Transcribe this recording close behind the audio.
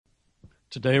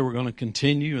Today we're going to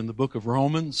continue in the book of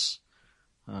Romans.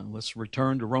 Let's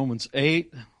return to Romans 8.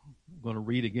 I'm going to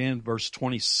read again verse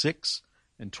 26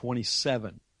 and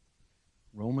 27.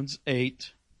 Romans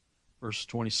 8, verse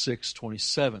 26,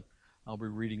 27. I'll be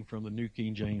reading from the New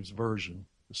King James Version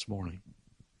this morning.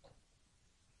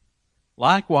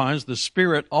 Likewise, the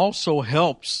Spirit also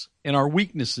helps in our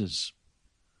weaknesses.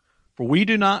 For we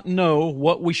do not know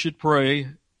what we should pray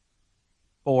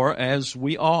for as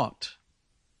we ought.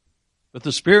 But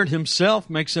the Spirit Himself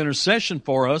makes intercession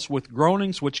for us with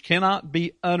groanings which cannot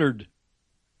be uttered.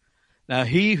 Now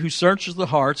He who searches the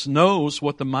hearts knows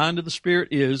what the mind of the Spirit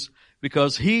is,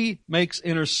 because He makes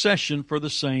intercession for the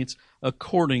saints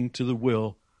according to the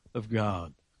will of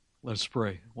God. Let us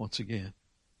pray once again.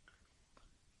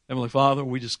 Heavenly Father,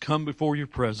 we just come before Your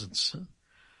presence.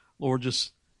 Lord,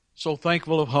 just so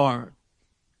thankful of heart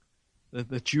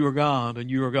that You are God and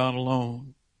You are God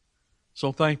alone.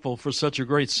 So thankful for such a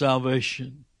great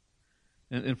salvation.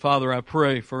 And Father, I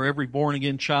pray for every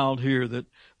born-again child here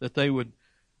that they would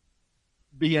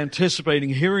be anticipating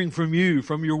hearing from You,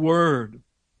 from Your Word,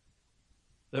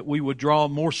 that we would draw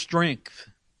more strength,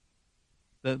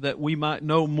 that we might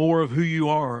know more of who You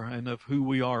are and of who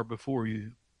we are before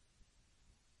You.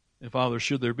 And Father,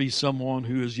 should there be someone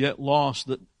who is yet lost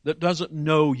that doesn't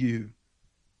know You,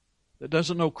 that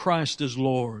doesn't know Christ as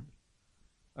Lord,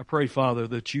 I pray, Father,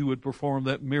 that You would perform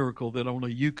that miracle that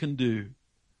only You can do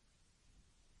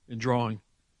in drawing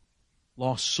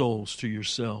lost souls to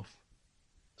Yourself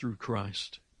through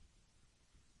Christ.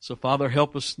 So, Father,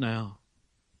 help us now.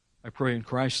 I pray in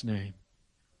Christ's name.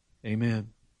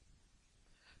 Amen.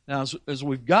 Now, as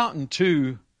we've gotten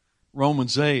to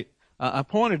Romans 8, I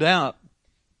pointed out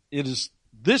it is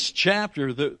this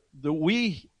chapter that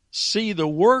we see the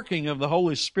working of the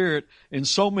Holy Spirit in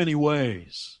so many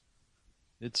ways.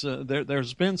 It's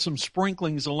there's been some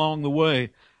sprinklings along the way,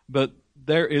 but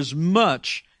there is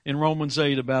much in Romans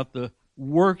 8 about the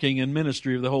working and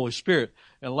ministry of the Holy Spirit.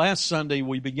 And last Sunday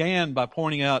we began by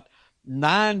pointing out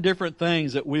 9 different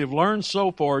things that we have learned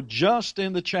so far just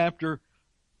in the chapter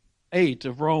 8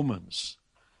 of Romans.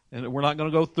 And we're not going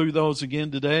to go through those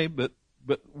again today, but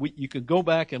you can go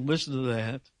back and listen to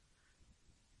that.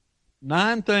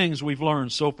 9 things we've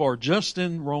learned so far just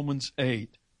in Romans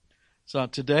 8. So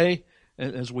today,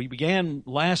 as we began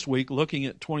last week looking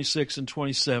at 26 and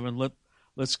 27,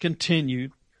 let's continue.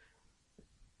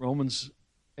 Romans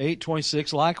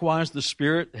 8:26, likewise the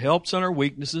Spirit helps in our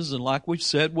weaknesses, and like we've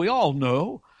said, we all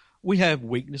know we have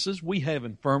weaknesses, we have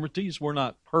infirmities, we're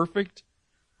not perfect.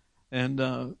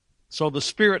 And so the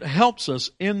Spirit helps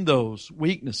us in those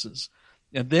weaknesses.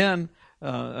 And then,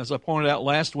 as I pointed out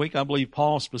last week, I believe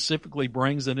Paul specifically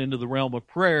brings it into the realm of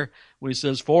prayer when he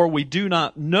says, for we do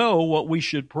not know what we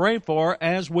should pray for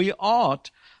as we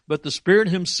ought, but the Spirit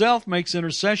Himself makes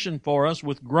intercession for us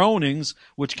with groanings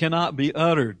which cannot be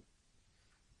uttered.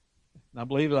 And I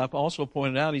believe that I've also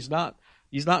pointed out he's not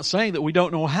saying that we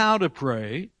don't know how to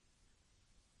pray.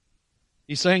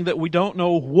 He's saying that we don't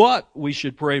know what we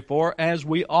should pray for as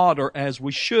we ought or as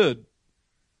we should.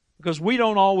 Because we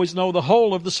don't always know the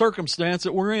whole of the circumstance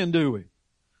that we're in, do we?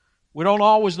 We don't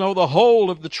always know the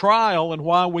whole of the trial and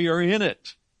why we are in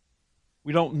it.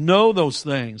 We don't know those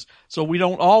things. So we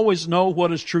don't always know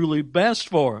what is truly best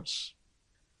for us.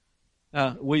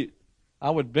 Now,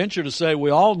 I would venture to say we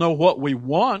all know what we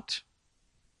want.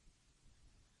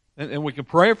 And we can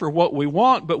pray for what we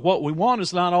want, but what we want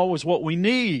is not always what we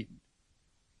need.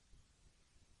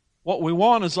 What we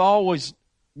want is always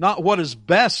not what is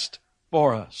best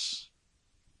for us.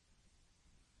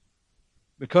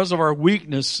 Because of our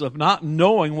weakness of not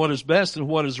knowing what is best and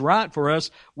what is right for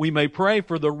us, we may pray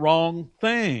for the wrong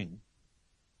thing.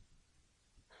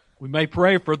 We may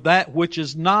pray for that which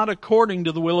is not according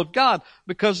to the will of God.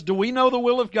 Because do we know the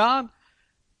will of God?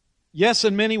 Yes,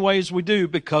 in many ways we do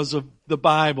because of the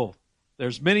Bible.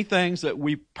 There's many things that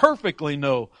we perfectly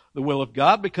know the will of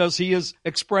God because He has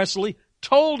expressly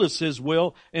told us His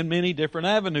will in many different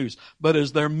avenues. But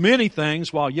is there many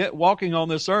things while yet walking on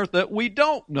this earth that we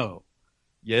don't know?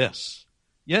 Yes,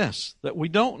 that we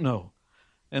don't know.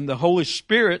 And the Holy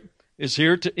Spirit is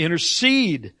here to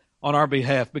intercede on our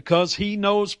behalf because He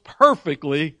knows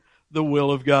perfectly the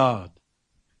will of God.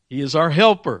 He is our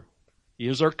helper. He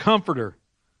is our comforter,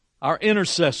 our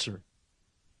intercessor.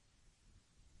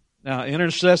 Now,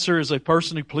 intercessor is a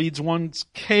person who pleads one's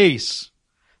case.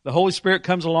 The Holy Spirit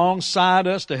comes alongside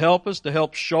us to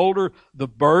help shoulder the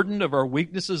burden of our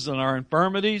weaknesses and our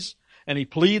infirmities. And He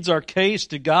pleads our case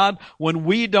to God when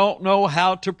we don't know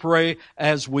how to pray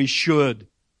as we should.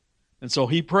 And so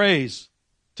He prays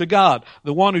to God,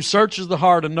 the one who searches the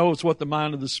heart and knows what the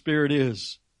mind of the Spirit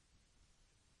is.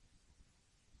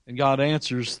 And God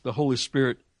answers the Holy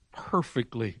Spirit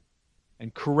perfectly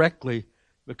and correctly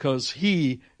because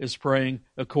He is praying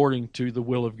according to the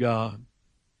will of God.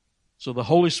 So the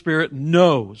Holy Spirit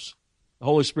knows. The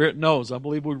Holy Spirit knows. I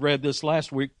believe we read this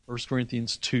last week, 1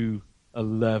 Corinthians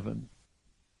 2:11.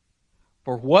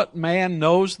 For what man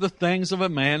knows the things of a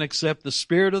man except the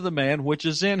spirit of the man which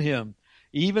is in him?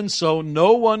 Even so,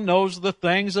 no one knows the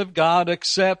things of God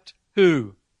except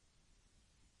who?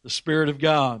 The Spirit of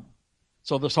God.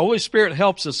 So this Holy Spirit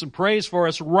helps us and prays for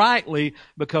us rightly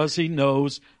because He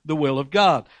knows the will of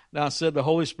God. Now I said the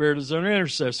Holy Spirit is our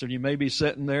intercessor. You may be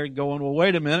sitting there going, well,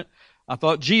 wait a minute. I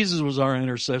thought Jesus was our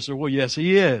intercessor. Well, yes,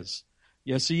 He is.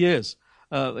 Yes, He is.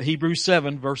 Hebrews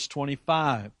 7, verse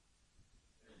 25.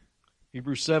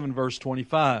 Hebrews 7, verse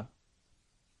 25.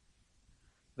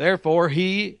 Therefore,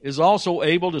 He is also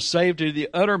able to save to the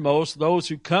uttermost those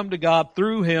who come to God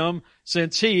through Him,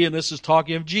 since He, and this is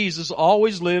talking of Jesus,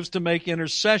 always lives to make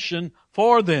intercession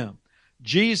for them.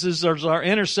 Jesus is our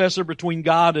intercessor between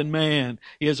God and man.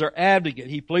 He is our advocate.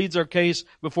 He pleads our case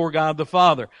before God the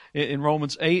Father. In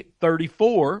Romans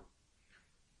 8:34,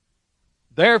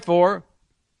 therefore,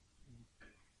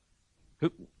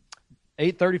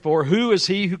 8:34, who is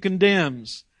he who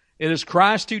condemns? It is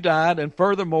Christ who died, and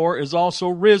furthermore is also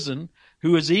risen,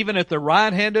 who is even at the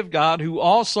right hand of God, who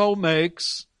also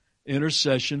makes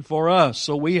intercession for us.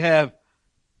 So we have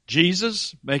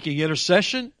Jesus making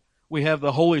intercession. We have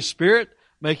the Holy Spirit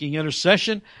making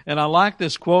intercession. And I like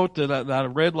this quote that I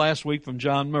read last week from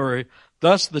John Murray.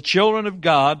 Thus the children of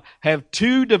God have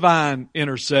two divine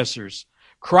intercessors.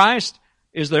 Christ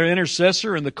is their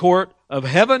intercessor in the court of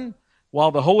heaven, while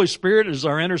the Holy Spirit is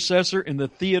our intercessor in the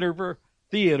theater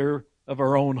of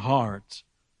our own hearts.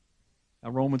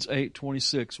 Now Romans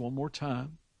 8:26, one more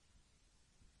time.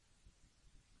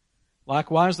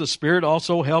 Likewise, the Spirit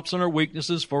also helps in our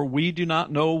weaknesses, for we do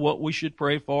not know what we should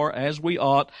pray for as we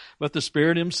ought, but the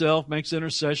Spirit Himself makes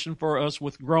intercession for us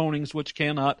with groanings which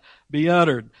cannot be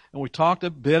uttered. And we talked a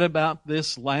bit about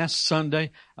this last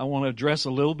Sunday. I want to address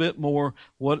a little bit more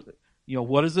what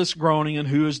is this groaning and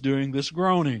who is doing this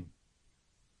groaning.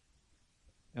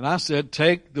 And I said,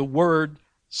 take the word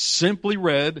simply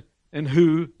read and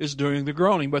who is doing the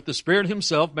groaning. But the Spirit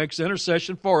Himself makes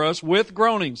intercession for us with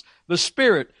groanings. The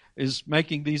Spirit is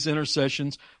making these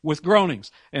intercessions with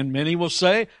groanings. And many will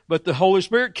say, but the Holy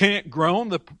Spirit can't groan.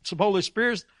 The Holy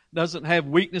Spirit doesn't have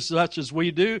weakness such as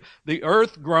we do. The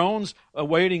earth groans,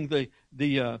 awaiting the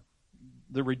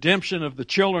redemption of the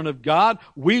children of God.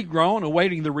 We groan,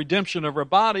 awaiting the redemption of our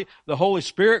body. The Holy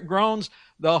Spirit groans.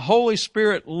 The Holy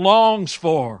Spirit longs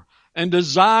for and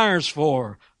desires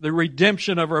for the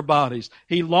redemption of our bodies.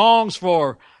 He longs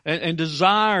for and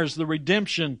desires the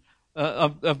redemption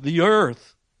of the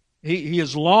earth. He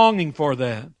is longing for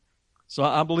that. So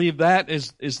I believe that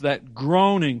is that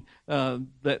groaning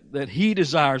that He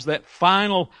desires, that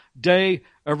final day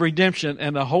of redemption.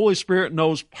 And the Holy Spirit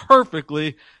knows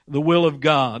perfectly the will of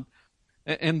God.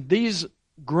 And these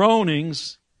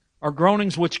groanings are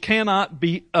groanings which cannot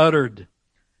be uttered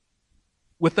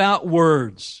without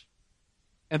words.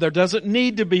 And there doesn't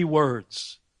need to be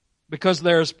words, because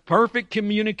there's perfect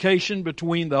communication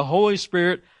between the Holy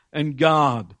Spirit and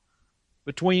God,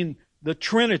 between the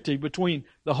Trinity, between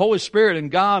the Holy Spirit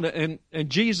and God and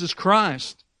Jesus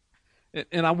Christ.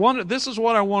 And this is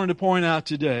what I wanted to point out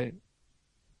today.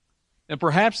 And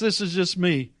perhaps this is just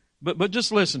me, but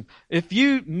just listen. If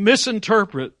you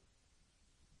misinterpret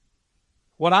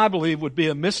what I believe would be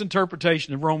a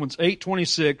misinterpretation of Romans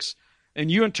 8:26, and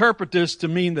you interpret this to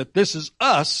mean that this is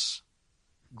us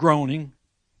groaning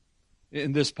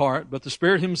in this part, but the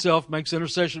Spirit Himself makes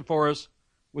intercession for us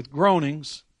with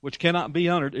groanings which cannot be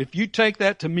uttered. If you take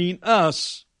that to mean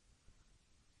us,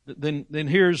 then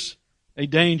here's a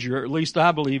danger, or at least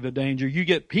I believe a danger. You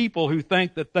get people who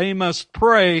think that they must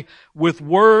pray with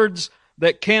words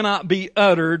that cannot be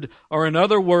uttered, or in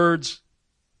other words,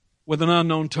 with an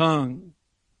unknown tongue.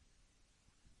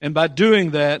 And by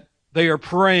doing that, they are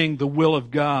praying the will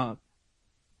of God.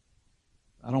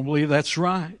 I don't believe that's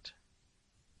right.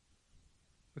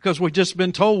 Because we've just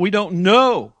been told we don't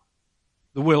know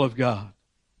the will of God.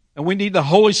 And we need the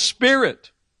Holy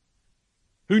Spirit,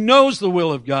 who knows the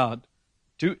will of God,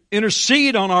 to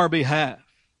intercede on our behalf.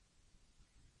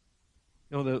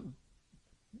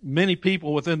 Many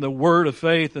people within the Word of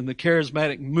Faith and the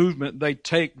charismatic movement, they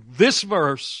take this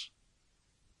verse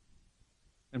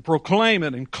and proclaim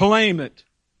it and claim it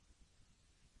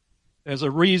as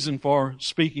a reason for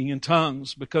speaking in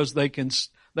tongues, because they can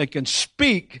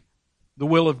speak the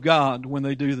will of God when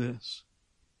they do this.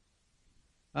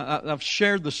 I've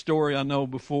shared the story, I know,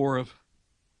 before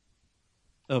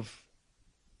of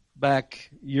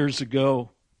back years ago.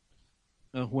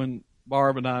 when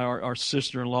Barb and I, our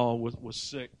sister-in-law, was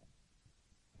sick.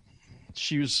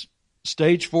 She was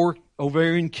stage 4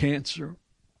 ovarian cancer.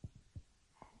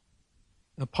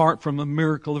 Apart from the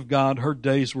miracle of God, her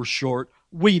days were short.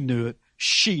 We knew it.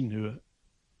 She knew it.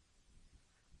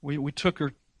 We took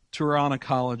her to her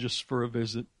oncologist for a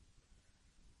visit.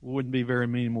 Wouldn't be very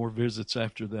many more visits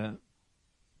after that.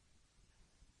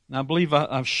 And I believe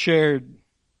I've shared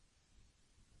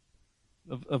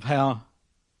of how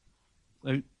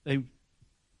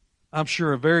I'm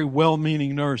sure a very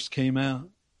well-meaning nurse came out.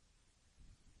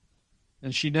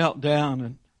 And she knelt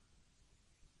down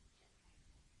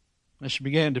and she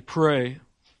began to pray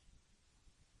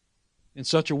in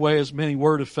such a way as many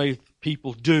Word of Faith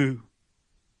people do.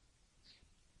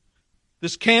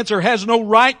 This cancer has no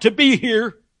right to be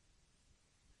here.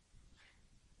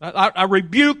 I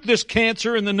rebuke this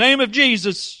cancer in the name of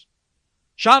Jesus.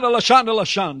 Shandala, shandala,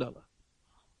 shandala.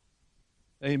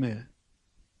 Amen.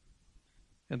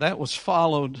 And that was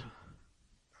followed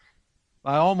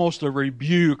by almost a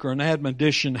rebuke or an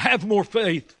admonition. Have more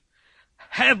faith.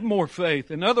 Have more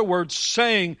faith. In other words,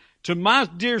 saying to my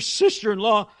dear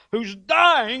sister-in-law who's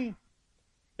dying,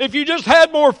 if you just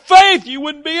had more faith, you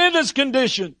wouldn't be in this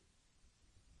condition.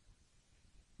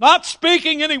 Not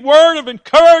speaking any word of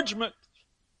encouragement,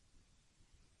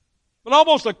 but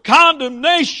almost a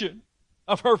condemnation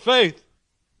of her faith.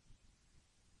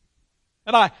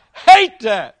 And I hate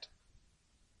that.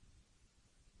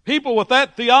 People with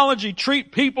that theology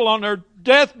treat people on their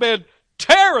deathbed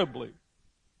terribly.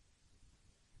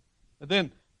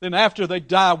 And then after they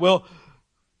die, well,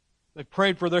 they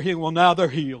prayed for their healing. Well, now they're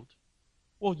healed.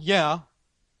 Well, yeah.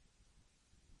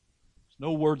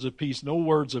 No words of peace, no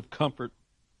words of comfort.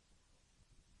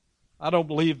 I don't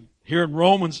believe here in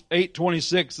Romans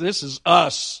 8:26, this is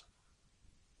us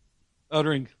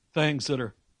uttering things that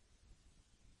are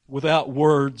without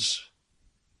words,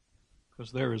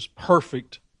 because there is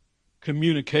perfect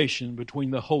communication between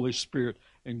the Holy Spirit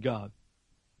and God.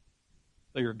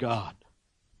 They are God.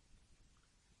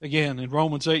 Again, in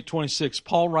Romans 8:26,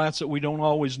 Paul writes that we don't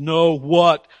always know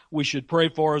what we should pray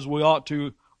for as we ought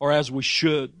to or as we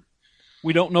should.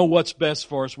 We don't know what's best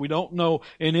for us. We don't know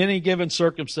in any given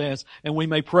circumstance, and we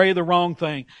may pray the wrong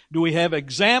thing. Do we have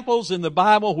examples in the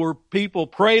Bible where people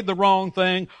prayed the wrong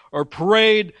thing or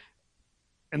prayed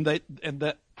and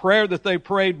that prayer that they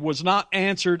prayed was not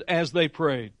answered as they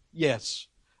prayed? Yes.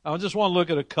 I just want to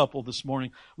look at a couple this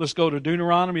morning. Let's go to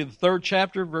Deuteronomy, the 3rd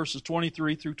chapter, verses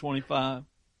 23 through 25.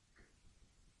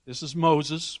 This is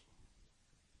Moses.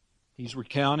 He's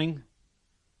recounting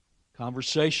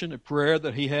conversation, a prayer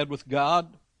that he had with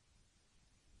God.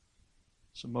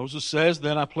 So Moses says,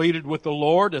 Then I pleaded with the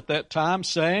Lord at that time,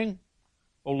 saying,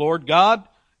 O Lord God,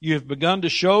 you have begun to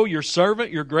show your servant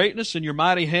your greatness and your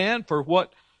mighty hand, for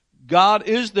what God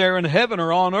is there in heaven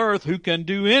or on earth who can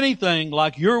do anything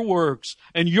like your works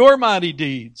and your mighty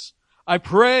deeds. I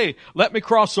pray, let me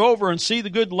cross over and see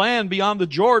the good land beyond the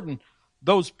Jordan,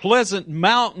 those pleasant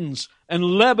mountains and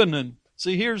Lebanon.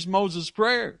 See, here's Moses'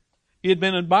 prayer. He had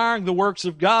been admiring the works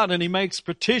of God, and he makes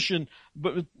petition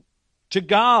to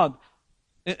God.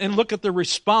 And look at the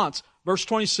response. Verse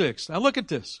 26. Now look at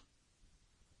this.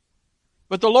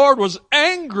 But the Lord was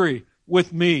angry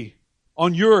with me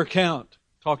on your account.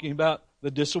 Talking about the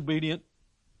disobedient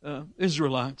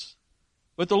Israelites.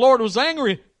 But the Lord was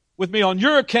angry with me on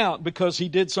your account because he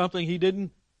did something he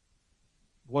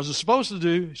wasn't supposed to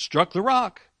do. He struck the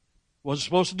rock. Wasn't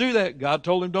supposed to do that. God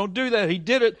told him don't do that. He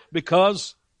did it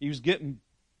because he was getting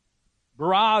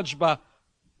barraged by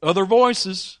other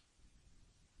voices,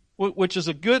 which is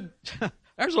a good,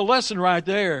 there's a lesson right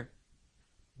there.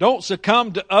 Don't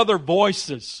succumb to other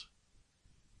voices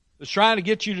that's trying to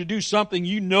get you to do something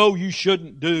you know you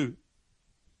shouldn't do.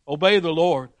 Obey the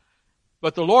Lord.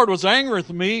 But the Lord was angry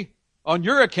with me on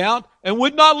your account and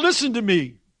would not listen to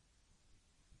me.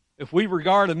 If we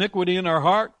regard iniquity in our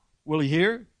heart, will he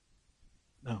hear?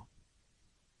 No.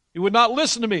 He would not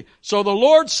listen to me. So the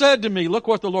Lord said to me, look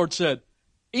what the Lord said,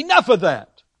 enough of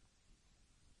that.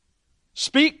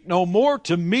 Speak no more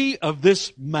to me of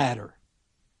this matter.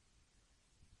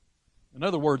 In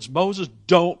other words, Moses,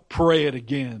 don't pray it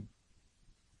again.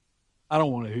 I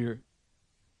don't want to hear it.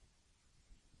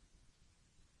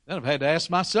 Then I've had to ask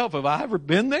myself, have I ever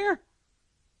been there?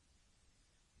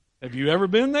 Have you ever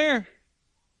been there?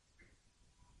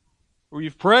 Where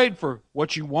you've prayed for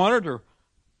what you wanted,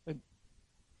 and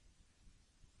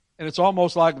it's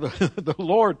almost like the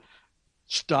Lord,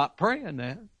 stop praying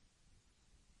that.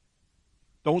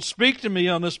 Don't speak to me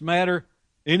on this matter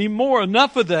anymore.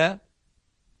 Enough of that.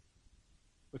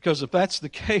 Because if that's the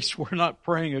case, we're not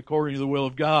praying according to the will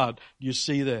of God. You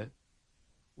see that?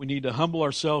 We need to humble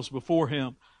ourselves before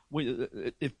Him.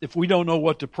 If we don't know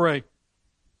what to pray,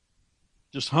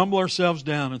 just humble ourselves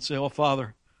down and say, oh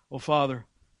Father,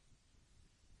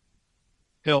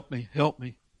 help me.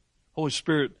 Holy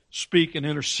Spirit, speak and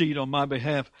intercede on my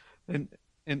behalf. And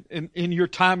in your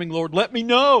timing, Lord, let me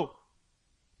know.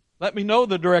 Let me know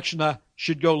the direction I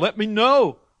should go. Let me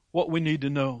know what we need to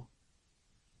know.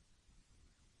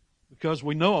 Because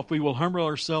we know if we will humble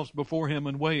ourselves before Him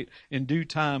and wait, in due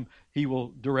time He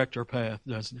will direct our path,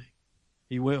 doesn't He?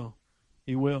 He will.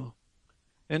 He will.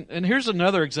 And here's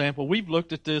another example. We've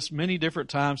looked at this many different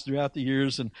times throughout the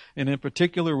years, and in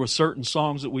particular with certain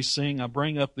songs that we sing, I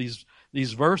bring up these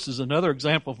verses. Another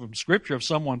example from Scripture of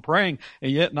someone praying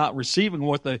and yet not receiving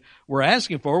what they were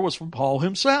asking for was from Paul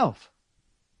himself.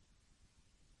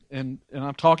 And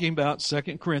I'm talking about 2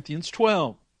 Corinthians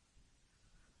 12.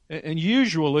 And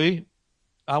usually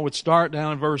I would start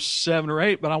down in verse 7 or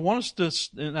 8, but I want us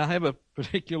to, and I have a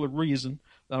particular reason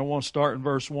that I want to start in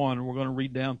verse 1, and we're going to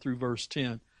read down through verse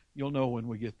 10. You'll know when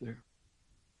we get there.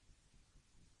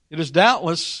 It is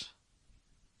doubtless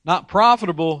not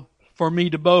profitable for me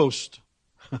to boast.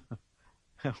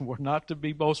 We're not to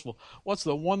be boastful. What's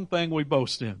the one thing we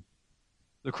boast in?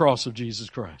 The cross of Jesus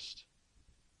Christ.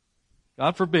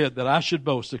 God forbid that I should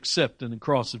boast except in the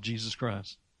cross of Jesus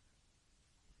Christ.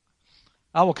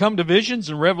 I will come to visions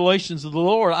and revelations of the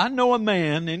Lord. I know a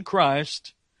man in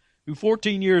Christ who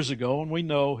 14 years ago, and we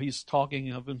know he's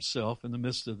talking of himself in the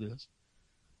midst of this,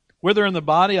 whether in the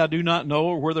body I do not know,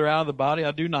 or whether out of the body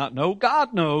I do not know,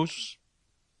 God knows.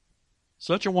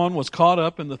 Such a one was caught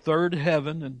up in the third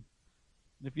heaven. And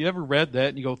if you ever read that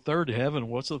and you go, third heaven,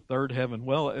 what's the third heaven?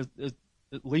 Well, at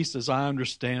least as I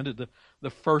understand it, the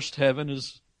first heaven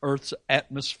is Earth's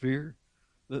atmosphere.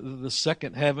 The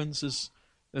second heavens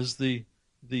is the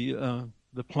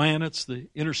planets, the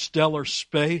interstellar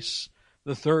space.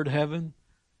 The third heaven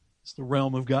is the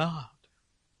realm of God.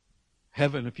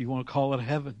 Heaven, if you want to call it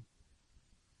heaven.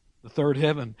 The third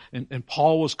heaven. And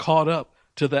Paul was caught up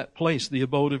to that place, the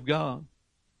abode of God.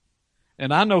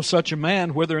 And I know such a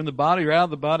man, whether in the body or out of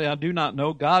the body, I do not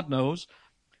know. God knows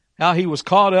how he was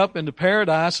caught up into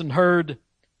paradise and heard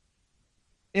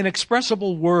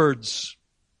inexpressible words,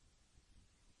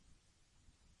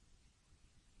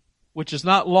 which is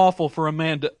not lawful for a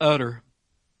man to utter.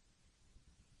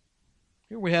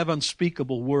 Here we have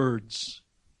unspeakable words.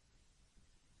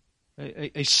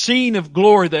 A scene of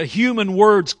glory that human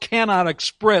words cannot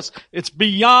express. It's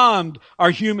beyond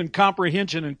our human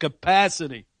comprehension and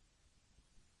capacity.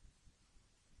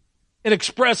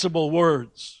 Inexpressible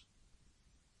words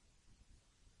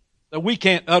that we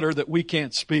can't utter, that we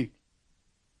can't speak.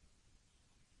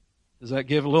 Does that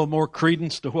give a little more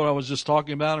credence to what I was just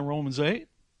talking about in Romans 8?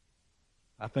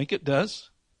 I think it does.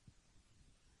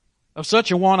 Of such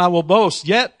a one I will boast,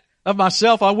 yet of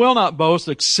myself I will not boast,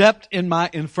 except in my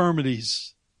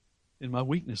infirmities, in my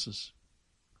weaknesses.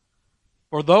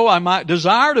 For though I might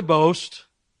desire to boast,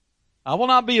 I will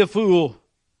not be a fool,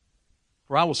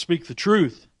 for I will speak the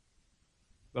truth.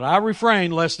 But I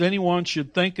refrain lest anyone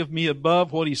should think of me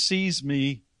above what he sees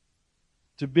me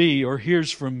to be or hears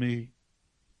from me.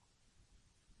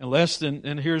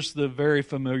 And here's the very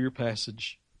familiar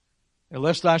passage. And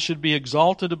lest I should be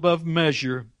exalted above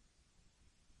measure,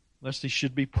 lest he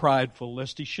should be prideful,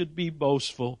 lest he should be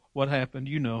boastful. What happened?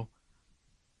 You know.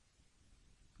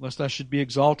 Lest I should be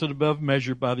exalted above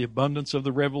measure by the abundance of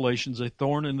the revelations, a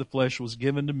thorn in the flesh was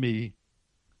given to me,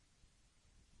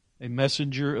 a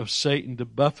messenger of Satan to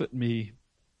buffet me,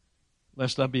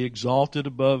 lest I be exalted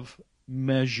above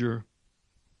measure.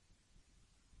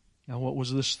 Now, what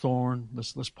was this thorn?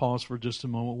 Let's pause for just a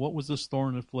moment. What was this thorn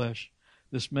in the flesh?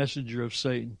 This messenger of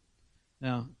Satan.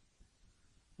 Now,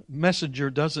 messenger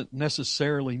doesn't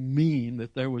necessarily mean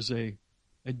that there was a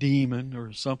demon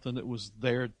or something that was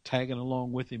there tagging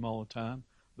along with him all the time,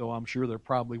 though I'm sure there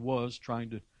probably was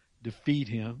trying to defeat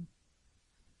him.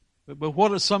 But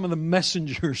what are some of the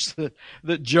messengers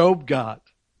that Job got?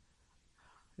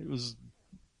 It was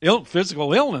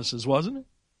physical illnesses, wasn't it?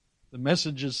 The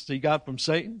messages he got from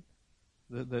Satan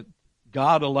that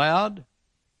God allowed.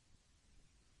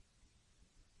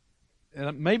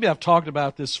 And maybe I've talked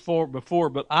about this before,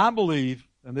 but I believe,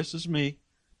 and this is me,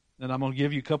 and I'm going to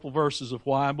give you a couple verses of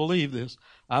why I believe this.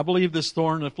 I believe this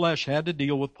thorn in the flesh had to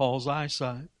deal with Paul's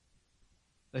eyesight,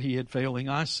 that he had failing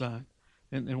eyesight.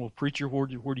 And well, preacher, where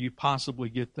do you possibly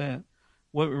get that?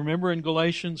 Well, remember in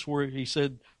Galatians where he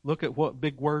said, look at what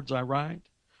big words I write?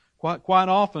 Quite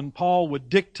often, Paul would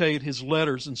dictate his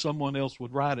letters and someone else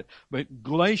would write it. But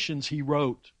Galatians he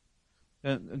wrote.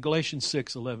 Galatians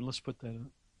 6:11, let's put that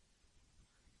up.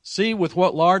 See with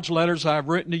what large letters I have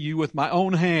written to you with my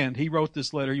own hand. He wrote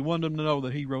this letter. He wanted them to know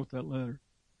that he wrote that letter.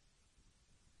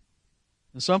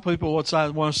 And some people want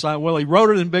to say, well, he wrote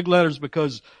it in big letters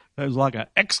because it was like an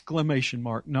exclamation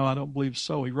mark. No, I don't believe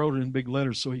so. He wrote it in big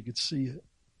letters so he could see it.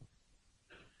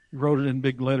 He wrote it in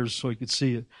big letters so he could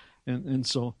see it. And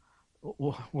so,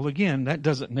 well, again, that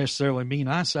doesn't necessarily mean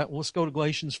eyesight. Well, let's go to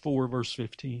Galatians 4, verse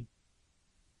 15.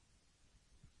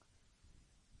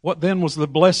 What then was the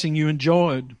blessing you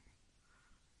enjoyed?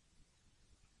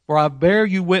 For I bear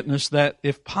you witness that,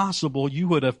 if possible, you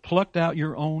would have plucked out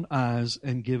your own eyes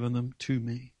and given them to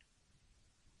me.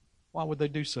 Why would they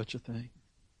do such a thing?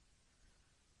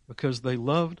 Because they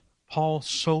loved Paul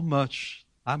so much,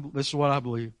 this is what I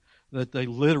believe, that they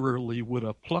literally would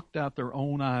have plucked out their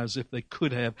own eyes if they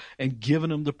could have and given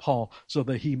them to Paul so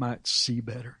that he might see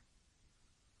better.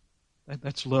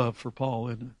 That's love for Paul,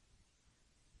 isn't it?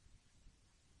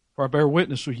 For I bear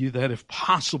witness with you that, if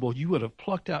possible, you would have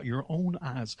plucked out your own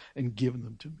eyes and given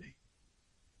them to me.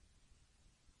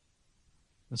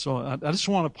 And so I just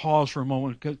want to pause for a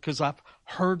moment because I've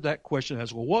heard that question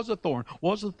asked, well, what's a thorn?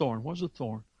 What's a thorn? What's a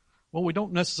thorn? Well, we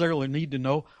don't necessarily need to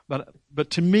know, but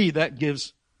to me that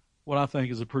gives what I think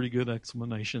is a pretty good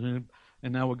explanation.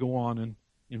 And now we'll go on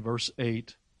in verse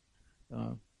 8,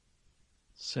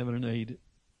 7 and 8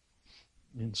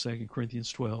 in 2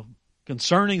 Corinthians 12.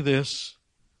 Concerning this,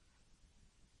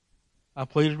 I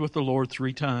pleaded with the Lord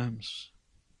 3 times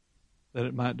that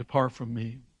it might depart from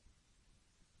me.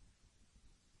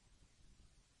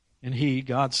 And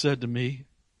God said to me,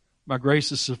 my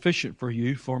grace is sufficient for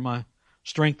you, for my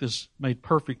strength is made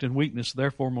perfect in weakness.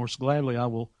 Therefore, most gladly I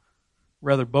will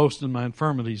rather boast in my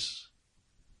infirmities,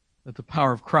 that the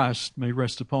power of Christ may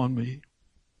rest upon me.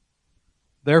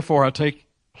 Therefore, I take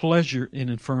pleasure in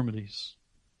infirmities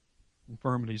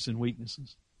and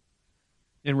weaknesses,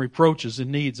 in reproaches,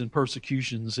 in needs, in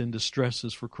persecutions, in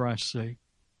distresses for Christ's sake.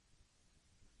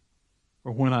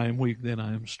 For when I am weak, then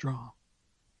I am strong.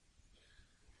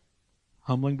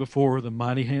 Humbling before the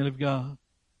mighty hand of God.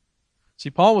 See,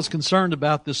 Paul was concerned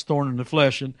about this thorn in the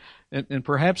flesh, and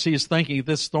perhaps he is thinking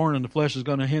this thorn in the flesh is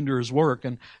going to hinder his work,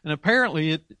 and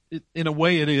apparently it in a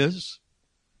way it is.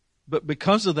 But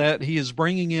because of that, he is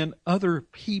bringing in other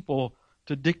people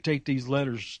to dictate these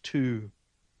letters to.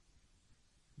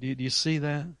 Do you see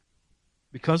that?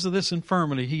 Because of this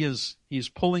infirmity, he is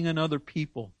pulling in other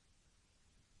people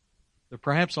that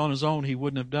perhaps on his own he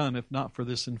wouldn't have done if not for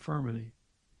this infirmity.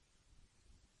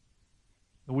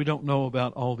 And we don't know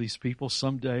about all these people.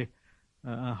 Someday,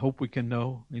 I hope we can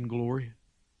know in glory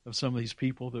of some of these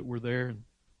people that were there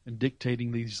and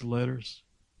dictating these letters.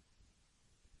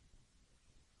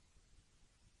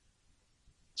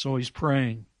 So he's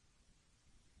praying.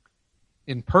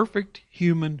 In perfect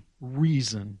human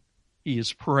reason, he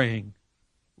is praying,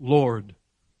 Lord,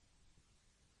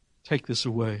 take this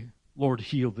away. Lord,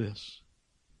 heal this.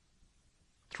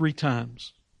 3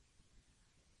 times.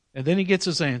 And then he gets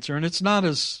his answer, and it's not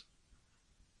as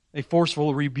a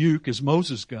forceful rebuke as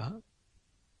Moses got,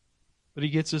 but he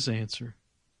gets his answer.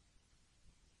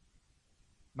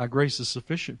 My grace is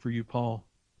sufficient for you, Paul,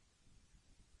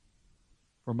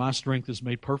 for my strength is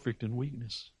made perfect in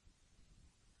weakness.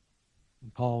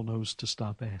 And Paul knows to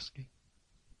stop asking.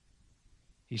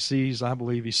 I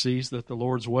believe he sees that the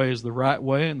Lord's way is the right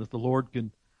way and that the Lord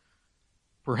can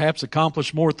perhaps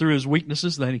accomplish more through his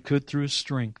weaknesses than he could through his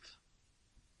strength.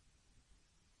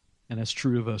 And that's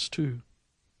true of us too.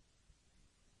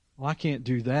 Well, I can't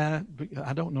do that.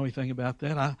 I don't know anything about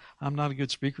that. I'm not a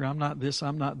good speaker. I'm not this.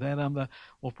 I'm not that. I'm that.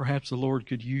 Well, perhaps the Lord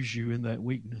could use you in that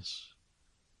weakness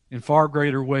in far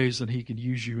greater ways than he could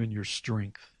use you in your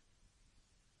strength.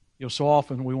 So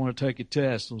often we want to take a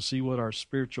test and see what our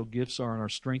spiritual gifts are and our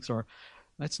strengths are.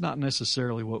 That's not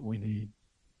necessarily what we need.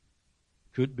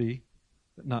 Could be,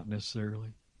 but not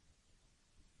necessarily.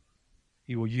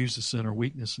 He will use us in our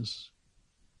weaknesses.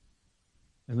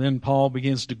 And then Paul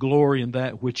begins to glory in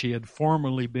that which he had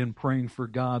formerly been praying for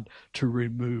God to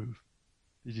remove.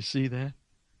 Did you see that?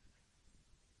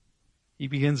 He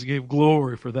begins to give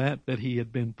glory for that he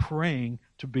had been praying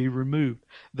to be removed.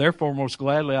 Therefore, most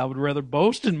gladly, I would rather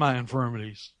boast in my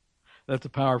infirmities, that the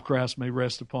power of Christ may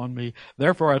rest upon me.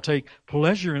 Therefore, I take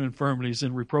pleasure in infirmities,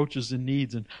 in reproaches, in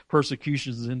needs, and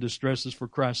persecutions, and distresses for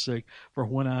Christ's sake. For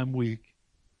when I am weak,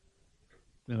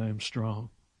 then I am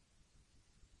strong.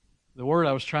 The word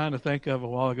I was trying to think of a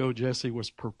while ago, Jesse,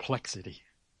 was perplexity.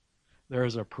 There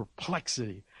is a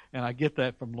perplexity, and I get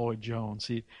that from Lloyd Jones.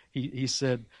 He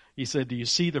said, do you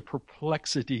see the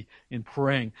perplexity in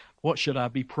praying? What should I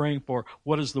be praying for?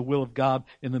 What is the will of God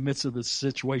in the midst of this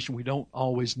situation we don't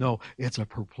always know? It's a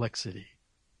perplexity.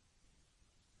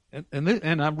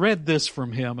 And I read this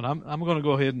from him, and I'm going to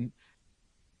go ahead and...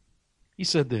 He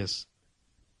said this: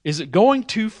 is it going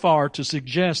too far to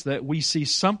suggest that we see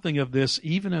something of this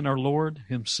even in our Lord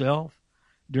Himself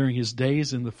during His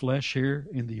days in the flesh here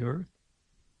in the earth?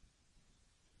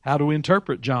 How do we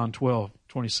interpret John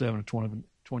 12:27 and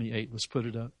 28? Let's put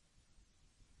it up.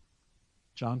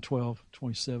 John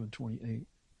 12:27, 28.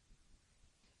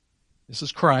 This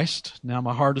is Christ. Now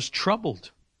my heart is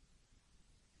troubled.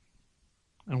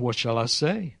 And what shall I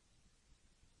say?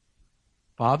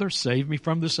 Father, save me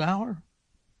from this hour.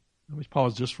 Let me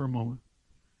pause just for a moment.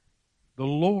 The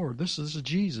Lord, this is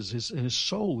Jesus, his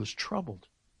soul is troubled.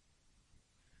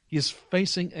 He is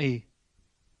facing a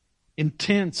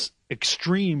intense,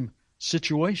 extreme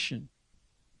situation.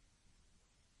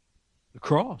 The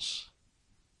cross.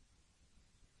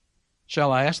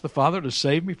 Shall I ask the Father to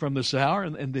save me from this hour?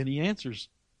 And then He answers,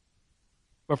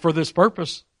 but for this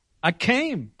purpose, I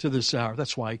came to this hour.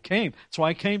 That's why He came. That's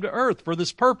why He came to earth, for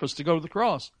this purpose, to go to the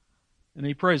cross. And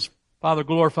He prays, Father,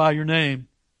 glorify your name.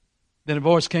 Then a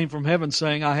voice came from heaven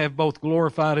saying, I have both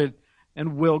glorified it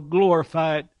and will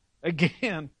glorify it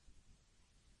again.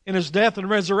 In His death and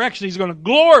resurrection, He's going to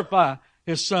glorify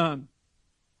His Son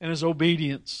and His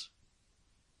obedience.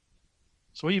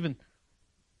 So even,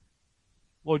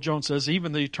 Lloyd Jones says,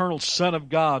 even the eternal Son of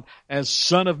God, as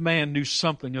Son of Man, knew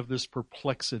something of this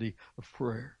perplexity of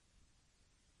prayer.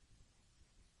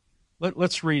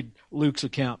 Let's read Luke's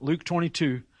account. Luke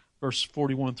 22, verse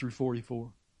 41 through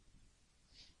 44.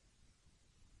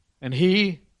 And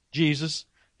He, Jesus,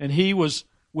 and He was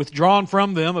withdrawn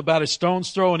from them about a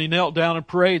stone's throw, and He knelt down and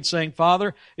prayed, saying,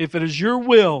 Father, if it is your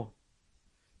will,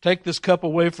 take this cup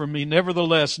away from me.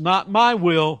 Nevertheless, not my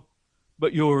will,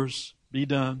 but yours be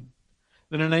done.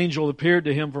 Then an angel appeared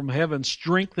to him from heaven,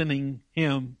 strengthening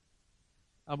him.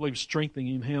 I believe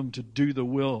strengthening him to do the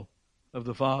will of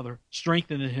the Father.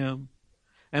 Strengthening him.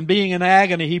 And being in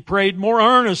agony, he prayed more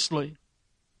earnestly.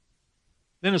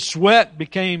 Then his sweat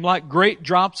became like great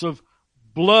drops of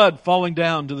blood falling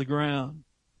down to the ground.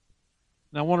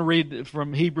 Now I want to read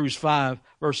from Hebrews 5,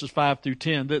 verses 5 through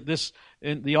 10.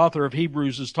 The author of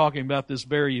Hebrews is talking about this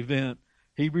very event.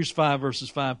 Hebrews 5, verses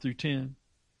 5 through 10.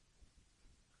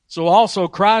 So also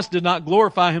Christ did not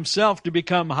glorify Himself to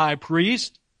become high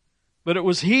priest, but it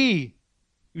was He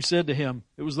who said to Him,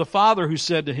 it was the Father who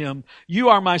said to Him, You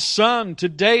are my Son,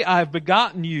 today I have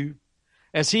begotten you.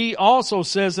 As He also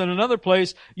says in another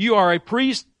place, You are a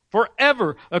priest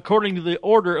forever, according to the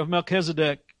order of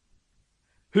Melchizedek,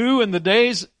 who in the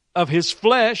days of His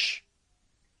flesh,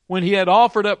 when He had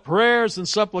offered up prayers and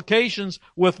supplications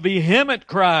with vehement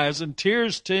cries and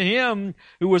tears to Him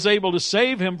who was able to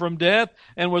save him from death,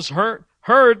 and was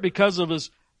heard because of His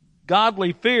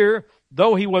godly fear,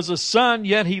 though He was a son,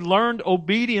 yet He learned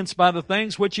obedience by the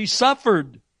things which He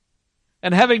suffered.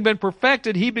 And having been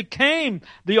perfected, He became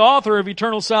the author of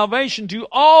eternal salvation to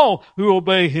all who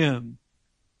obey Him,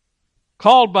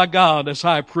 called by God as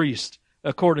high priest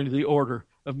according to the order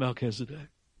of Melchizedek.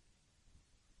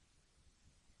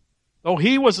 Though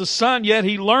He was a son, yet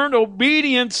He learned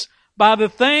obedience by the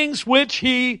things which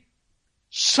He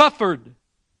suffered.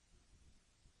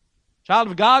 Child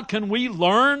of God, can we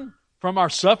learn from our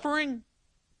suffering?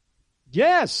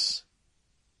 Yes.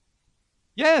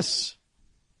 Yes.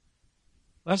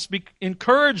 Let's be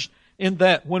encouraged in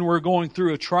that when we're going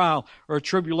through a trial or a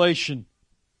tribulation.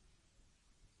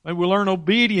 May we learn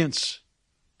obedience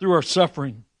through our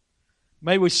suffering.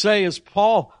 May we say as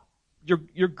Paul,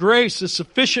 Your grace is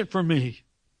sufficient for me.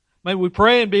 May we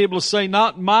pray and be able to say,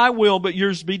 not my will, but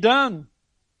yours be done.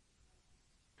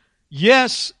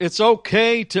 Yes, it's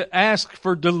okay to ask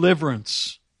for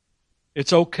deliverance.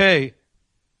 It's okay.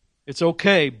 It's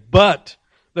okay. But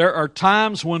there are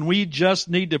times when we just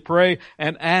need to pray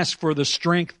and ask for the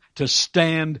strength to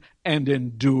stand and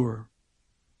endure.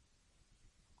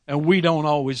 And we don't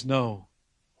always know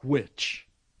which,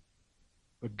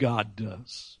 but God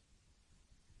does.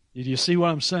 Did you see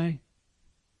what I'm saying?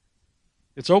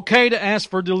 It's okay to ask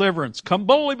for deliverance. Come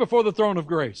boldly before the throne of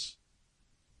grace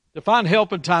to find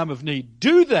help in time of need.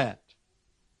 Do that.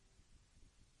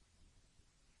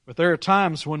 But there are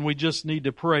times when we just need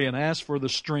to pray and ask for the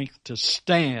strength to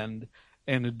stand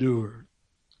and endure.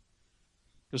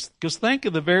 Because think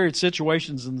of the varied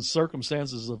situations and the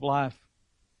circumstances of life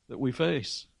that we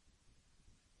face.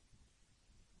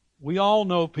 We all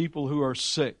know people who are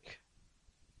sick.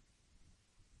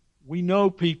 We know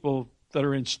people that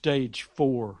are in stage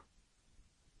 4.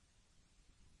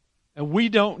 And we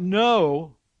don't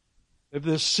know if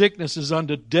this sickness is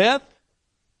unto death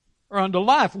or unto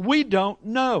life. We don't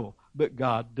know, but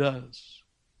God does.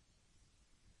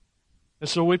 And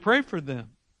so we pray for them.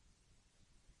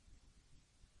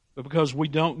 But because we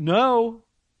don't know,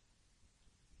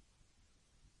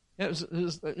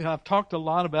 I've talked a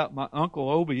lot about my Uncle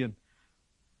Obie, and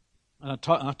I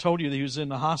told you that he was in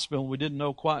the hospital, and we didn't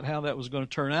know quite how that was going to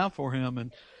turn out for him,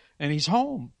 and he's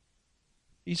home.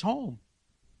 He's home.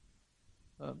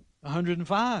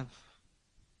 105.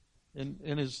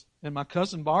 And my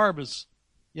cousin Barb is,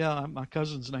 my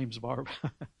cousin's name's Barb.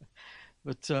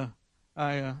 But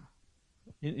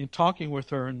in talking with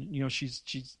her, and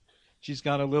she's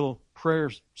got a little prayer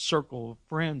circle of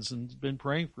friends and been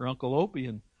praying for Uncle Opie,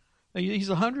 and he's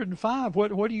 105.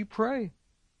 What do you pray?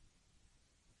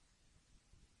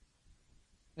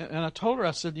 And I told her,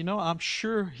 I said, I'm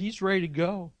sure he's ready to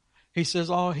go. He says,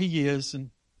 oh, he is.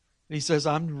 And he says,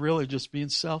 I'm really just being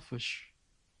selfish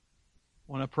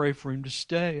when I pray for him to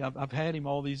stay. I've had him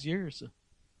all these years.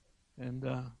 And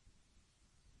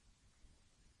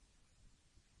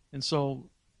so,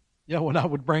 when I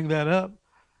would bring that up,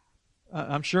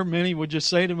 I'm sure many would just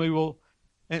say to me, well,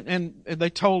 and they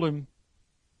told him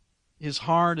his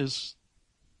heart is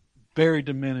very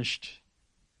diminished.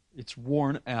 It's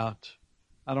worn out.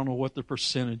 I don't know what the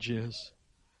percentage is.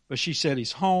 But she said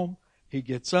he's home. He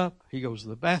gets up. He goes to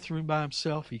the bathroom by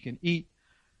himself. He can eat.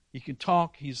 He can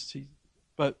talk.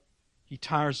 But he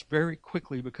tires very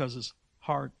quickly because his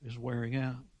heart is wearing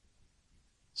out.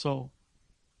 So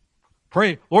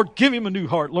pray, Lord, give him a new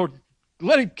heart. Lord,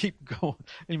 let him keep going.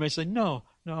 And you may say, no.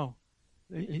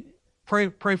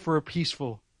 Pray for a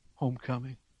peaceful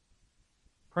homecoming.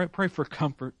 Pray for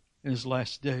comfort in his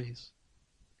last days.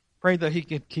 Pray that he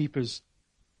can keep his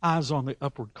eyes on the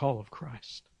upward call of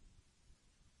Christ.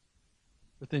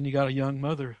 But then you got a young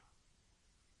mother.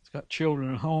 It's got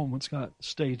children at home. It's got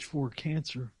stage 4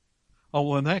 cancer. Oh,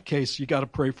 well, in that case, you got to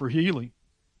pray for healing.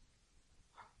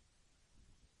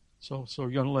 So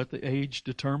you're going to let the age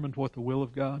determine what the will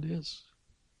of God is?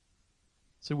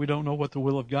 See, we don't know what the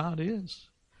will of God is.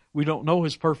 We don't know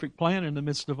His perfect plan in the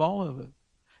midst of all of it.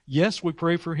 Yes, we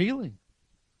pray for healing.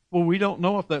 Well, we don't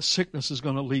know if that sickness is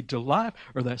going to lead to life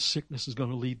or that sickness is going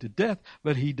to lead to death,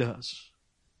 but He does.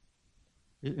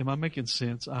 Am I making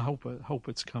sense? I hope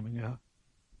it's coming out.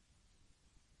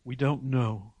 We don't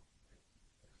know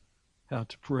how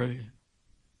to pray.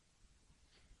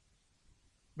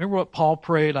 Remember what Paul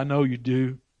prayed? I know you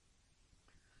do.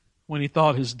 When he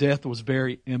thought his death was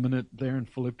very imminent, there in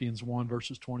Philippians 1,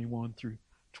 verses 21 through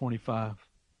 25.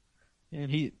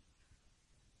 And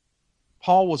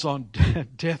Paul was on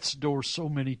death's door so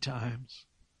many times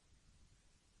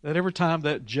that every time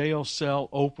that jail cell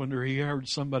opened or he heard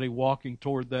somebody walking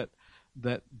toward that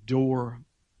door,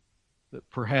 that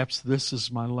perhaps this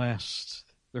is my last.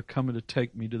 They're coming to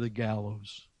take me to the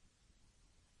gallows.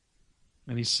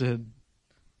 And he said,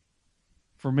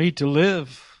 for me to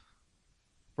live,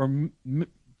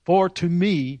 for to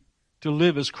me to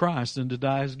live is Christ and to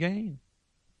die is gain.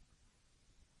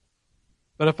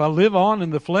 But if I live on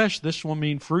in the flesh, this will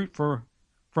mean fruit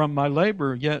from my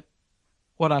labor, yet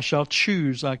what I shall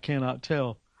choose I cannot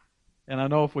tell. And I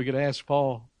know if we could ask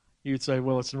Paul, he would say,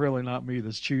 well, it's really not me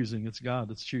that's choosing, it's God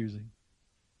that's choosing.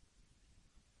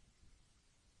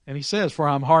 And he says, for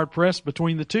I'm hard pressed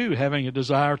between the two, having a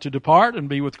desire to depart and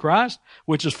be with Christ,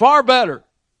 which is far better.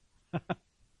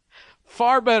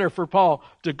 Far better for Paul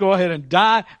to go ahead and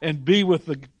die and be with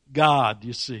the God,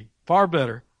 you see. Far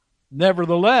better.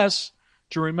 Nevertheless,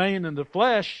 to remain in the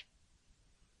flesh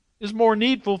is more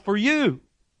needful for you.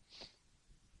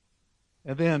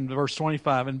 And then verse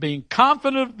 25, and being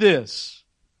confident of this,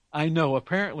 I know,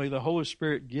 apparently the Holy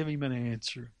Spirit gave him an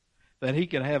answer, that he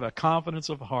can have a confidence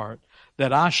of heart,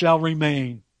 that I shall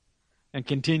remain and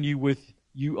continue with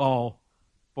you all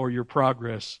for your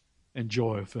progress and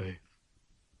joy of faith.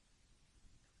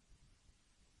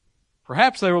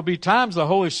 Perhaps there will be times the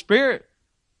Holy Spirit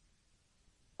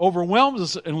overwhelms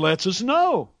us and lets us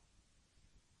know.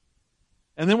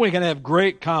 And then we can have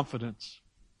great confidence.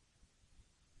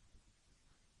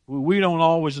 We don't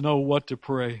always know what to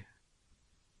pray.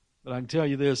 But I can tell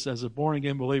you this, as a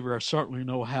born-again believer, I certainly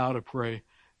know how to pray.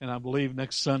 And I believe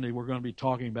next Sunday we're going to be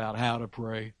talking about how to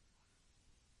pray.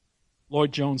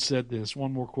 Lloyd Jones said this,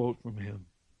 one more quote from him.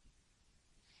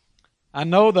 I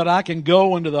know that I can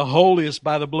go into the holiest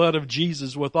by the blood of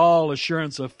Jesus with all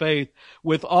assurance of faith,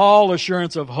 with all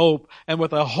assurance of hope, and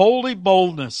with a holy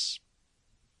boldness.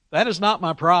 That is not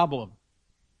my problem.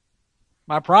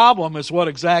 My problem is what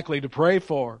exactly to pray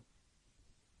for,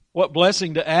 what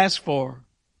blessing to ask for.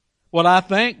 What I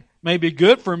think may be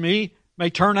good for me may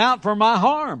turn out for my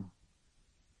harm.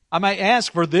 I may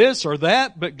ask for this or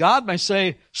that, but God may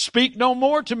say, speak no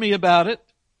more to me about it.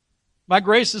 My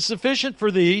grace is sufficient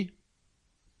for thee.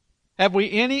 Have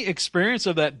we any experience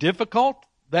of that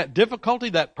difficulty,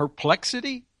 that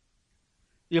perplexity?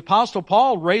 the Apostle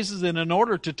Paul raises it in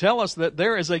order to tell us that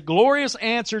there is a glorious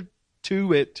answer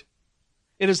to it.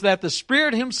 It is that the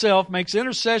Spirit Himself makes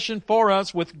intercession for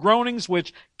us with groanings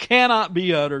which cannot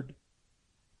be uttered.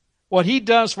 What He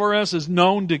does for us is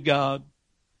known to God.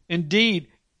 Indeed,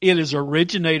 it is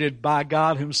originated by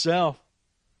God Himself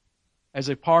as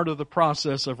a part of the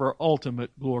process of our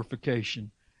ultimate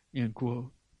glorification. End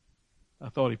quote. I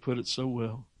thought he put it so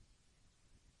well.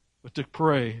 But to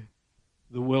pray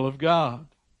the will of God,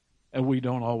 and we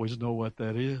don't always know what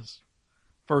that is.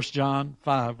 1 John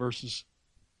 5, verses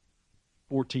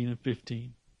 14 and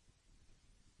 15.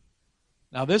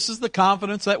 Now this is the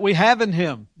confidence that we have in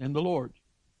Him, in the Lord.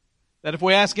 That if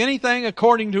we ask anything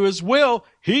according to His will,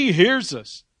 He hears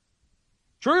us.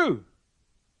 True.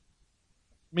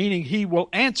 Meaning He will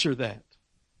answer that.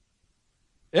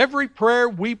 Every prayer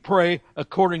we pray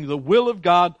according to the will of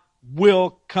God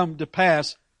will come to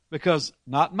pass, because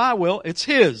not my will, it's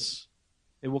His.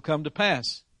 It will come to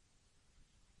pass.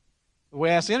 If we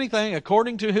ask anything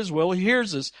according to His will, He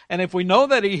hears us. And if we know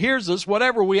that He hears us,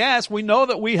 whatever we ask, we know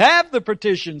that we have the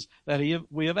petitions that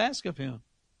we have asked of Him.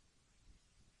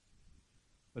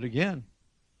 But again,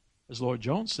 as Lloyd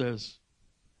Jones says,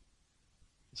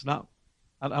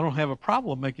 I don't have a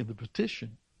problem making the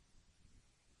petition.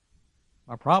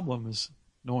 My problem is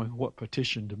knowing what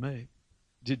petition to make.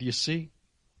 Did you see?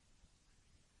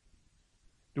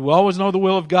 Do we always know the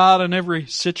will of God in every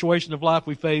situation of life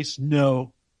we face?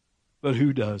 No. But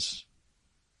who does?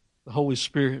 The Holy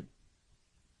Spirit.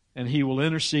 And He will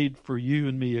intercede for you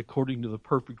and me according to the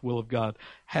perfect will of God.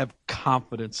 Have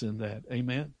confidence in that.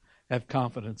 Amen? Have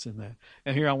confidence in that.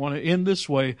 And here I want to end this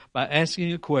way by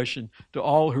asking a question to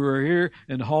all who are here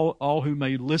and all who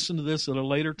may listen to this at a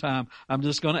later time. I'm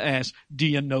just going to ask, do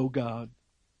you know God?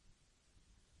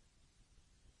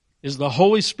 Is the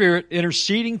Holy Spirit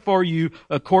interceding for you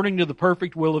according to the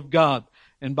perfect will of God?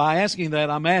 And by asking that,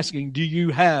 I'm asking, do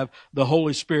you have the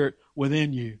Holy Spirit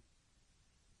within you?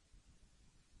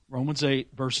 Romans 8,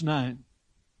 verse 9.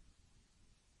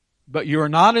 But you are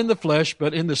not in the flesh,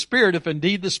 but in the Spirit, if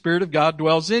indeed the Spirit of God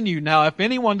dwells in you. Now, if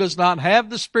anyone does not have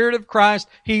the Spirit of Christ,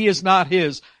 he is not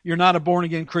his. You're not a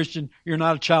born-again Christian. You're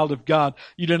not a child of God.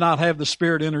 You do not have the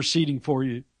Spirit interceding for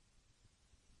you.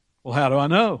 Well, how do I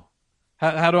know?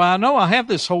 How do I know I have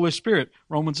this Holy Spirit?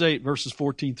 Romans 8, verses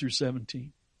 14 through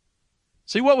 17.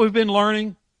 See what we've been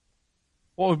learning?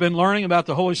 What we've been learning about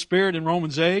the Holy Spirit in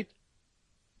Romans 8?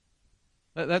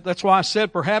 That's why I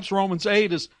said perhaps Romans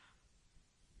 8 is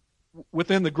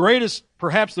within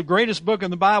perhaps the greatest book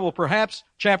in the Bible. Perhaps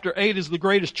chapter 8 is the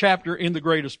greatest chapter in the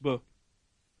greatest book.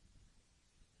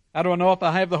 How do I know if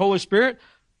I have the Holy Spirit?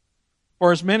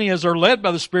 For as many as are led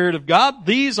by the Spirit of God,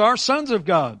 these are sons of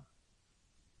God.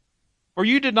 For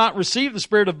you did not receive the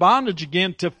spirit of bondage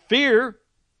again to fear.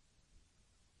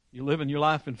 You live in your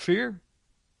life in fear.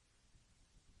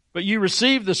 But you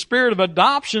received the Spirit of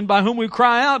adoption, by whom we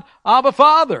cry out, Abba,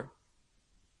 Father.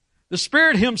 The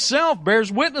Spirit Himself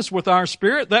bears witness with our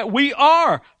spirit that we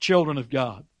are children of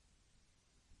God.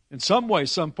 In some way,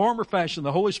 some form or fashion,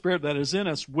 the Holy Spirit that is in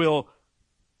us will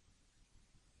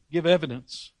give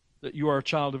evidence that you are a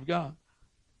child of God.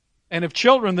 And if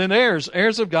children, then heirs,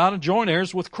 heirs of God, and joint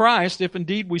heirs with Christ, if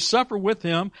indeed we suffer with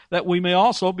Him, that we may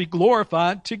also be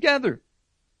glorified together.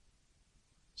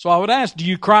 So I would ask, do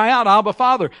you cry out, Abba,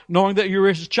 Father, knowing that you're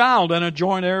His child and a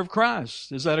joint heir of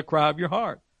Christ? Is that a cry of your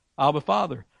heart? Abba,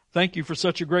 Father, thank you for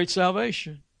such a great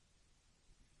salvation.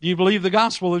 Do you believe the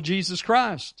gospel of Jesus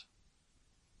Christ?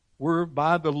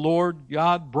 Whereby the Lord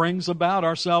God brings about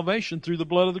our salvation through the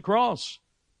blood of the cross.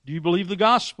 Do you believe the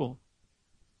gospel?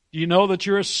 Do you know that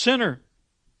you're a sinner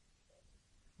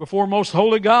before most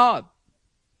holy God?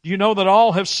 Do you know that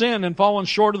all have sinned and fallen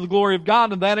short of the glory of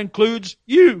God, and that includes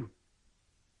you?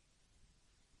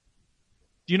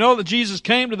 Do you know that Jesus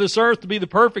came to this earth to be the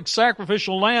perfect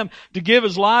sacrificial lamb, to give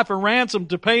His life a ransom,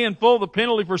 to pay in full the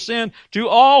penalty for sin to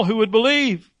all who would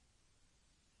believe?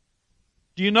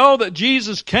 Do you know that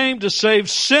Jesus came to save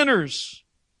sinners,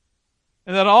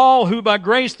 and that all who by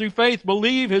grace through faith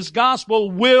believe His gospel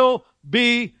will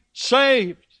be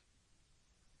saved?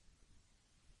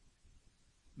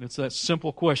 It's that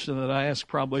simple question that I ask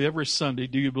probably every Sunday.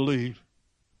 Do you believe?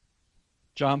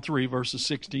 John 3, verses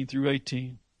 16 through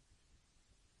 18.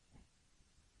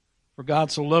 For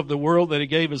God so loved the world that He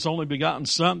gave His only begotten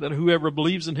Son, that whoever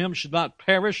believes in Him should not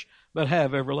perish, but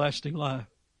have everlasting life.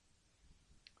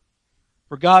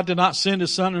 For God did not send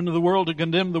His Son into the world to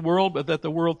condemn the world, but that the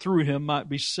world through Him might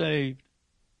be saved.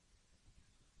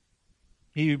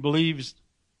 He who believes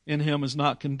in Him is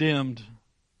not condemned,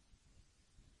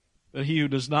 but he who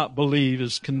does not believe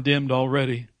is condemned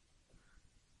already,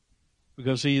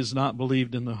 because he has not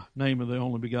believed in the name of the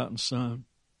only begotten Son.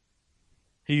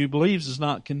 He who believes is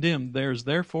not condemned. There is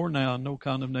therefore now no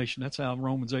condemnation. That's how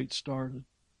Romans 8 started.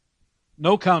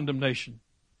 No condemnation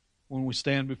when we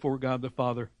stand before God the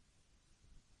Father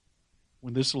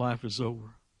when this life is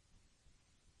over.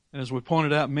 And as we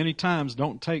pointed out many times,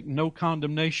 don't take no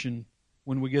condemnation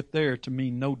when we get there to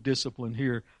mean no discipline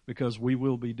here, because we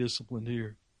will be disciplined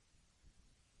here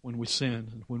when we sin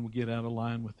and when we get out of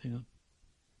line with Him.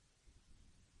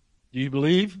 Do you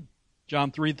believe?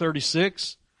 John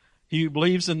 3:36, he who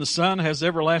believes in the Son has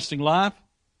everlasting life,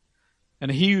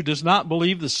 and he who does not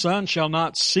believe the Son shall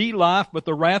not see life, but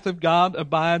the wrath of God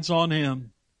abides on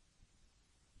him.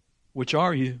 Which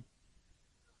are you?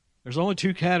 There's only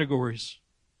two categories.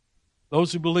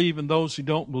 Those who believe and those who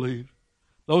don't believe.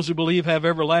 Those who believe have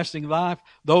everlasting life.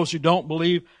 Those who don't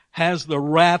believe has the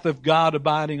wrath of God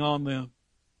abiding on them.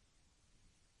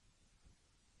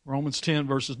 Romans 10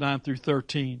 verses 9 through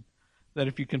 13. That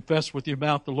if you confess with your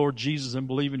mouth the Lord Jesus and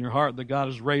believe in your heart that God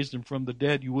has raised Him from the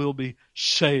dead, you will be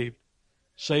saved.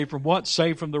 Saved from what?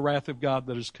 Saved from the wrath of God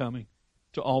that is coming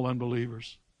to all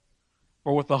unbelievers.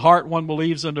 For with the heart one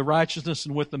believes unto righteousness,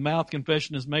 and with the mouth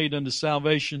confession is made unto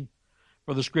salvation.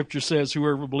 For the Scripture says,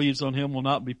 whoever believes on Him will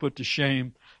not be put to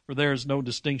shame. For there is no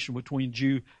distinction between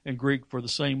Jew and Greek, for the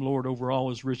same Lord over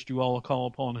all is rich to all call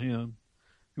upon Him.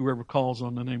 Whoever calls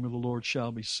on the name of the Lord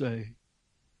shall be saved.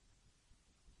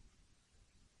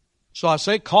 So I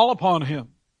say, call upon Him.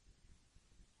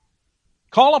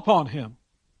 Call upon Him.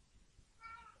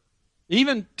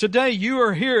 Even today, you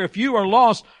are here. If you are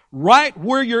lost, right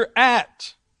where you're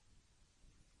at,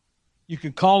 you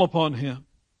can call upon Him.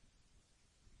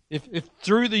 If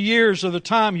through the years of the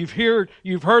time you've heard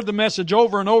the message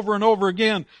over and over and over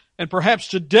again, and perhaps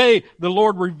today the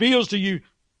Lord reveals to you,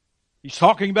 He's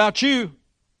talking about you.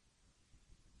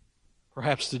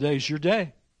 Perhaps today's your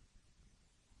day.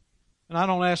 And I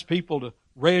don't ask people to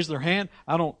raise their hand.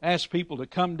 I don't ask people to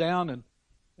come down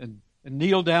and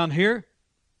kneel down here.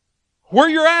 Where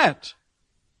you're at,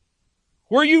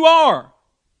 where you are,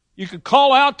 you can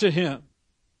call out to Him.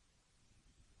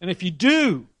 And if you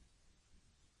do,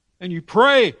 and you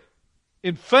pray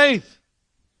in faith,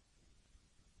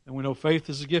 and we know faith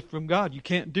is a gift from God, you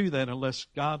can't do that unless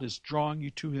God is drawing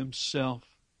you to Himself.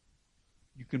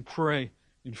 You can pray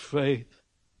in faith.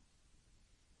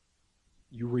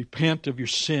 You repent of your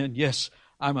sin. Yes,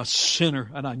 I'm a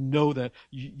sinner, and I know that.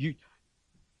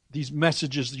 These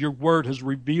messages, your Word has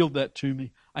revealed that to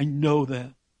me. I know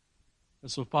that. And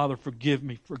so, Father, forgive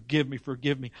me, forgive me,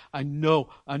 forgive me. I know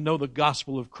the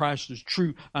gospel of Christ is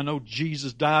true. I know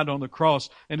Jesus died on the cross,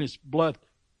 and His blood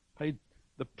paid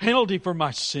the penalty for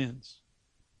my sins.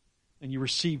 And you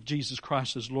receive Jesus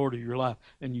Christ as Lord of your life,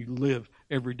 and you live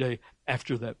every day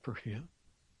after that for Him.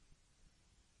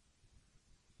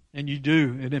 And you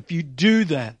do. And if you do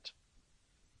that,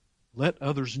 let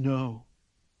others know.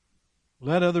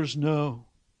 Let others know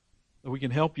that we can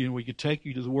help you and we can take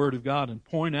you to the Word of God and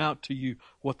point out to you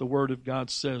what the Word of God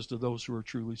says to those who are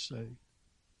truly saved.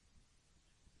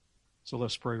 So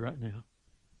let's pray right now.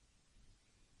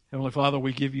 Heavenly Father,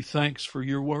 we give you thanks for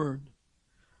your Word.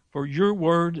 For your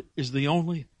Word is the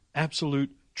only absolute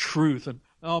truth. And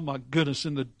oh my goodness,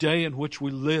 in the day in which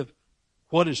we live,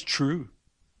 what is true?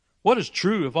 What is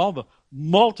true of all the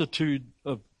multitude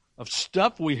of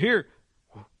stuff we hear?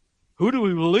 Who do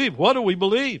we believe? What do we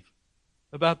believe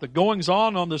about the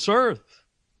goings-on on this earth?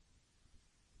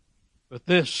 But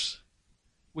this,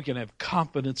 we can have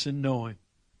confidence in knowing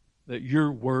that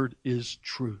your Word is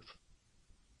truth.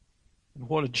 And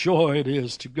what a joy it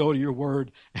is to go to your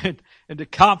Word and to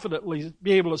confidently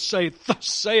be able to say, thus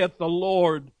saith the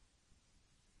Lord.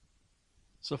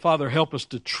 So, Father, help us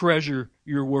to treasure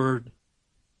your Word.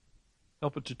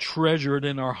 Help us to treasure it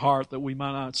in our heart that we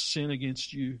might not sin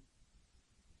against you.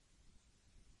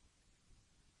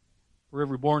 For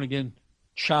every born-again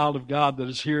child of God that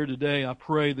is here today, I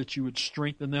pray that you would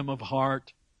strengthen them of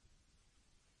heart.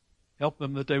 Help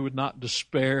them that they would not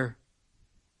despair.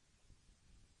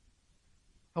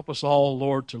 Help us all,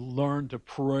 Lord, to learn to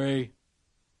pray,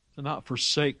 to not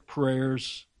forsake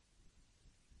prayers.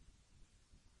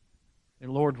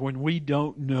 And Lord, when we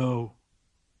don't know,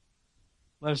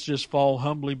 let's just fall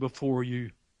humbly before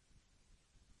you.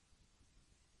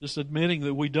 Just admitting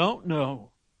that we don't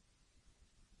know,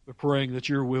 but praying that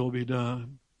your will be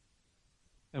done.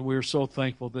 And we are so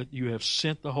thankful that you have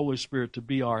sent the Holy Spirit to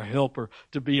be our helper,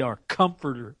 to be our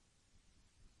comforter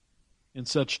in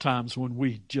such times when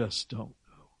we just don't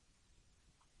know.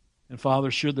 And Father,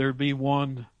 should there be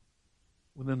one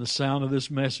within the sound of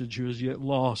this message who is yet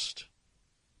lost,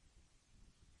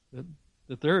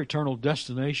 that their eternal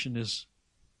destination is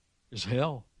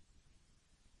hell.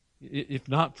 if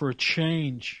not for a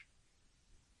change,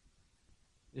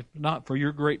 if not for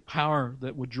your great power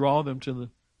that would draw them to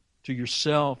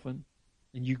yourself and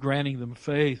you granting them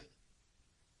faith.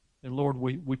 And Lord,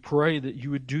 we pray that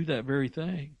you would do that very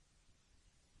thing.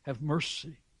 Have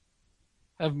mercy.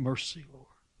 Have mercy, Lord.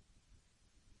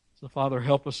 So, Father,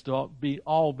 help us to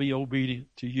all be obedient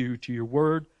to you, to your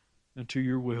word, and to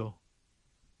your will.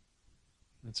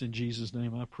 It's in Jesus'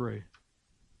 name I pray.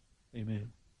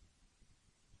 Amen.